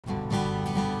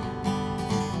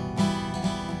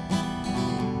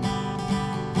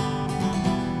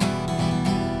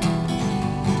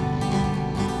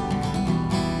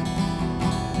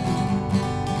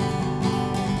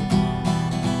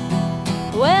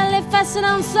confess that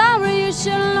I'm sorry, you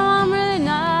should know I'm really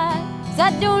not. 'Cause I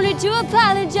don't need to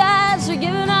apologize for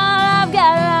giving all I've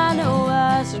got. I know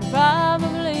I should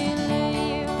probably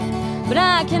leave, but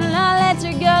I cannot let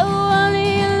you go.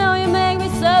 Honey, you know you make me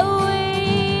so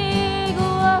weak.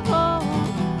 Whoa.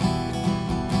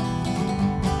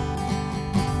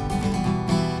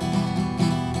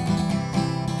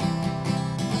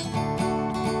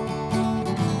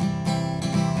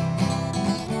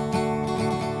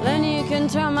 Then you can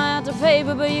turn my out to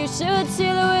paper, but you should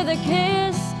seal it with a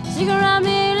kiss. So you can write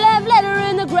me a love letter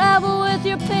in the gravel with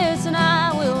your piss, and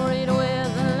I will read it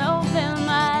with an open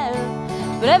mind.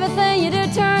 But everything you do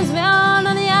turns me on,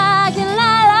 honey, I can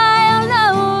lie. I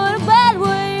know what a bad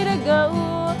way to go.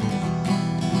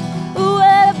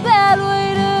 What a bad way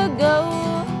to go.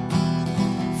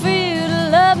 For you to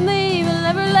love me but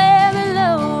never let me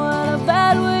know. What a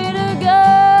bad way to go.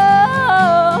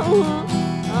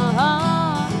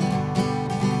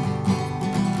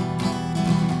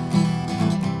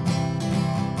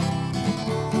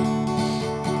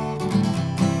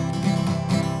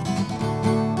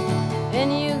 And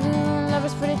you,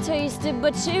 lover's pretty tasty,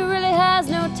 but she really has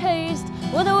no taste.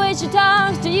 Well, the way she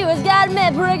talks to you has got me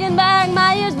pricking back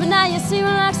my ears. But now you seem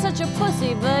like such a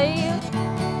pussy, babe.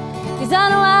 'Cause I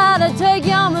know how to take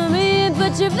you on with me and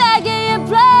put you back in your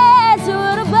place.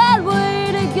 What a bad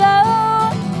way to go.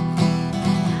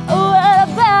 What a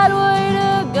bad way to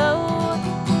go.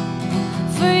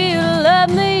 For you to love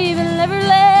me but never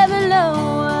let me know.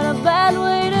 What a bad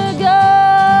way to go.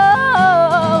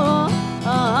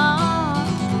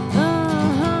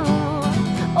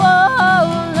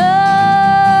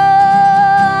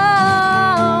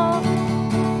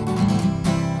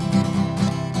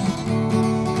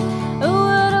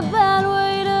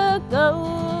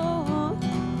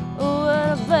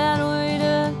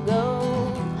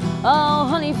 Oh,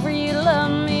 honey, for you to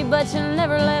love me, but you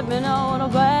never let me know. What a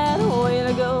bad way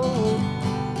to go.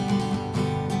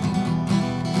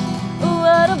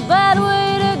 What a bad way.